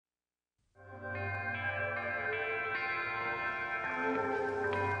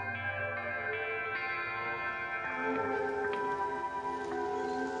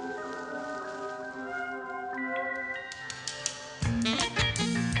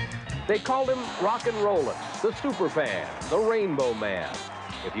They called him Rock and Rollin', the Superfan, the Rainbow Man.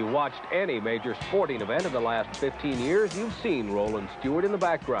 If you watched any major sporting event in the last 15 years, you've seen Rollen Stewart in the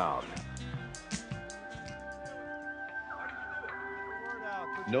background.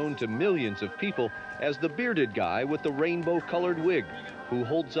 Known to millions of people as the bearded guy with the rainbow-colored wig, who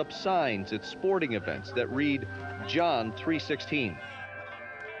holds up signs at sporting events that read, John 3:16.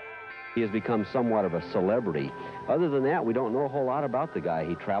 He has become somewhat of a celebrity. Other than that, we don't know a whole lot about the guy.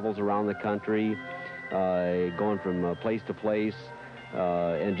 He travels around the country, going from place to place,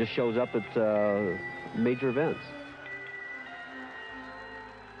 and just shows up at major events.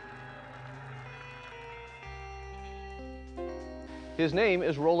 His name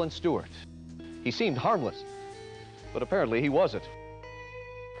is Rollen Stewart. He seemed harmless, but apparently he wasn't.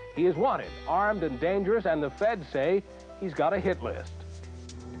 He is wanted, armed and dangerous, and the feds say he's got a hit list.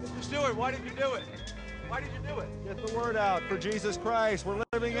 Mr. Stewart, why did you do it? Why did you do it? Get the word out for Jesus Christ. We're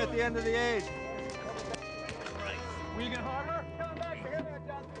living at the end of the age. Will you get harder? Come back to him,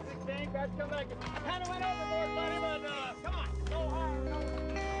 John 3:16. Guys, come back. Kind of went overboard, buddy.